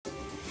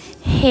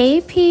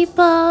Hey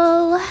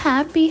people,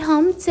 happy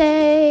hump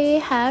day,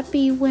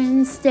 happy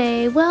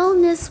Wednesday,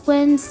 Wellness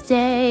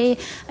Wednesday.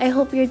 I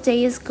hope your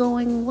day is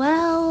going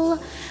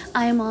well.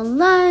 I'm on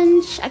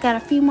lunch. I got a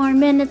few more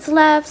minutes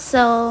left,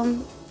 so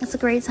it's a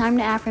great time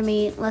to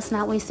affirmate. Let's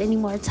not waste any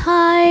more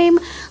time.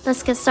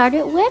 Let's get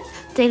started with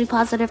Daily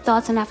Positive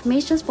Thoughts and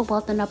Affirmations for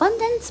Wealth and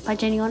Abundance by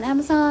Jenny on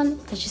Amazon,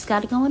 because she's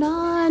got it going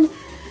on.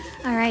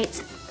 All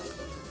right.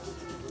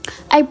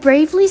 I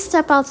bravely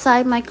step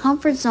outside my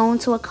comfort zone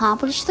to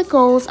accomplish the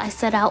goals I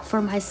set out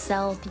for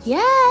myself.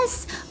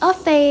 Yes, a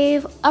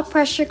fave, a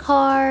pressure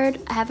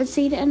card. I haven't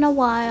seen it in a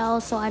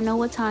while, so I know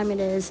what time it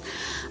is.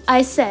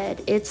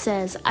 It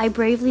says, I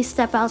bravely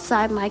step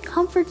outside my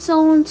comfort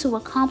zone to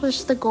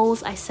accomplish the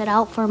goals I set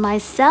out for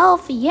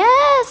myself.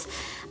 Yes,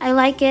 I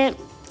like it.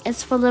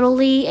 It's for little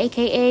Lee,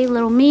 aka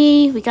little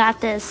me. We got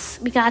this.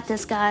 We got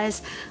this,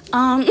 guys.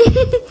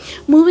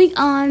 Moving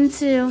on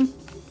to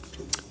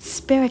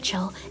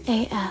Spiritual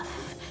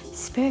AF.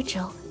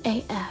 Spiritual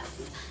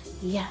AF.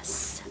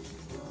 Yes.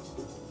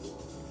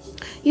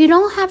 You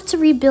don't have to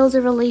rebuild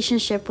a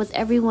relationship with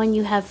everyone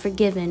you have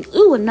forgiven.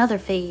 Ooh, another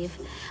fave.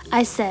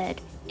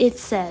 It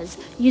says,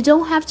 you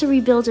don't have to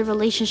rebuild a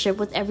relationship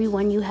with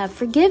everyone you have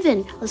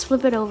forgiven. Let's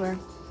flip it over.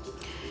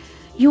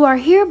 You are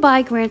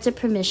hereby granted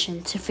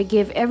permission to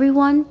forgive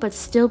everyone, but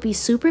still be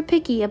super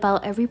picky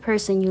about every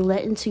person you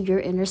let into your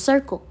inner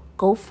circle.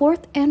 Go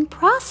forth and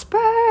prosper.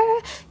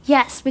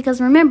 Yes, because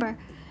remember,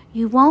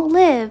 you won't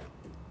live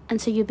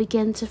until you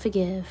begin to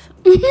forgive.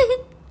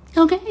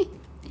 Okay,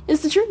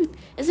 it's the truth.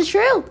 It's the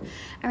truth.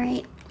 All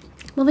right,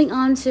 moving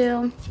on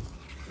to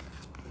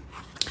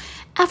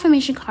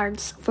affirmation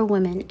cards for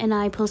women. And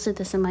I posted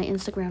this in my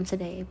Instagram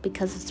today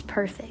because it's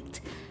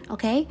perfect.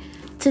 Okay,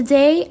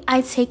 today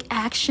I take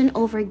action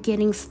over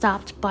getting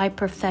stopped by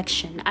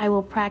perfection. I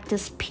will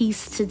practice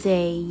peace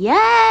today.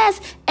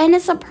 Yes, and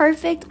it's a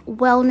perfect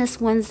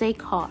Wellness Wednesday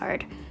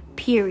card,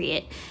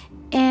 period.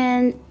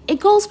 And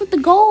it goes with the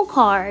goal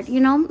card,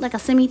 like a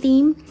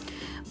semi-theme,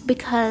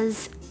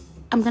 because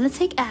I'm going to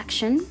take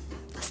action,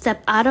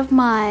 step out of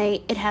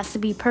my it has to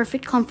be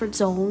perfect comfort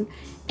zone,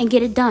 and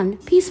get it done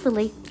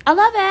peacefully. I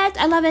love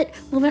it. I love it.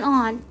 Moving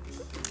on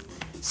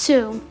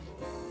to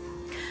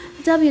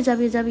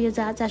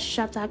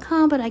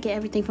www.dashshop.com, but I get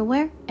everything from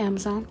where?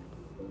 Amazon.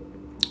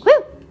 Woo!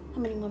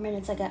 How many more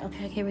minutes I got?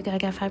 Okay, here we go. I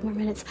got 5 more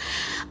minutes.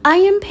 I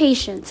am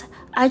patient.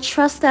 I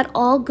trust that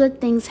all good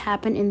things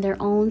happen in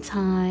their own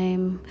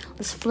time.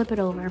 Let's flip it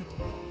over.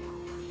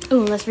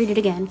 Ooh, let's read it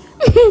again.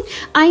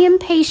 I am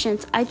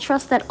patient. I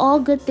trust that all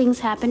good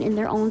things happen in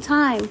their own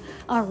time.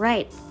 All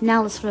right,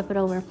 now let's flip it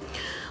over.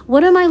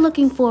 What am I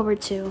looking forward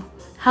to?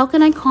 How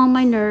can I calm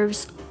my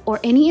nerves or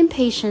any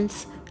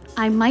impatience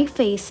I might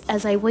face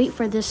as I wait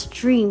for this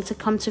dream to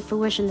come to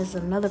fruition? This is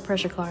another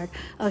pressure card.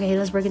 Okay,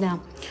 let's break it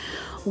down.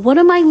 What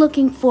am I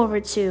looking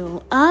forward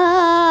to?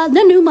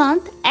 The new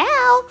month.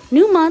 Ow!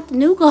 New month,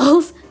 new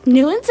goals,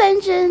 new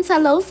intentions.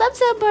 Hello,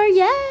 September.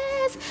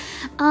 Yes.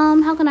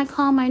 How can I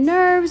calm my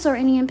nerves or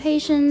any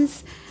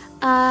impatience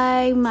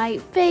I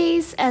might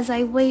face as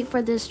I wait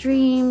for this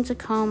dream to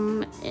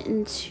come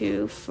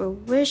into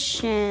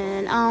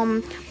fruition?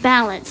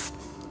 Balance.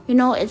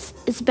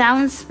 It's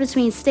balance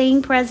between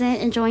staying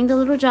present, enjoying the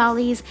little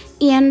jollies,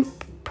 and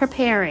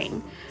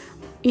preparing.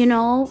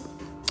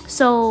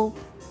 So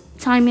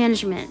time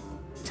management.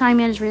 Time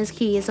management is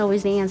key. It's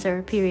always the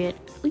answer, period.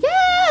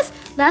 Yes!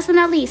 Last but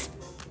not least,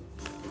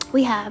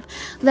 we have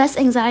less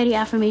anxiety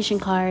affirmation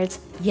cards.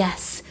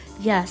 Yes.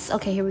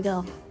 Okay, here we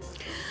go.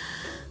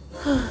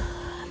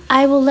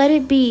 I will let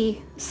it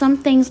be. Some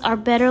things are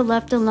better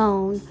left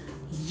alone.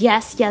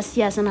 Yes,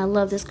 and I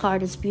love this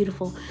card. It's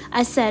beautiful.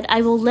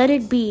 I will let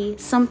it be.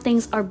 Some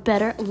things are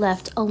better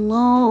left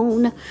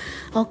alone.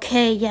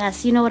 Okay,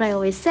 yes. You know what I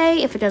always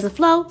say? If it doesn't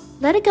flow,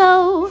 let it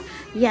go.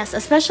 Yes,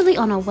 especially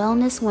on a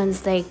Wellness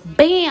Wednesday.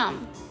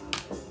 Bam!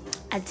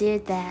 I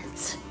did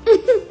that.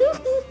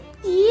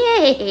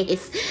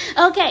 Yes.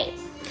 Okay,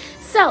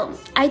 so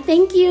I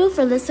thank you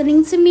for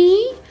listening to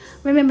me.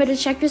 Remember to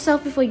check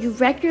yourself before you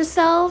wreck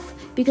yourself.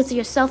 Be good to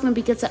yourself and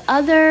be good to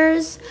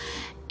others.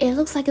 It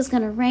looks like it's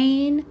going to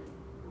rain.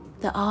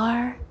 The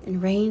R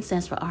in rain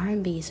stands for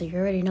R&B, so you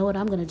already know what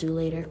I'm going to do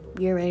later.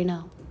 You already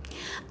know.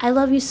 I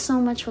love you so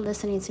much for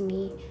listening to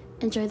me.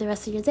 Enjoy the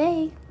rest of your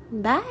day.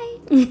 Bye.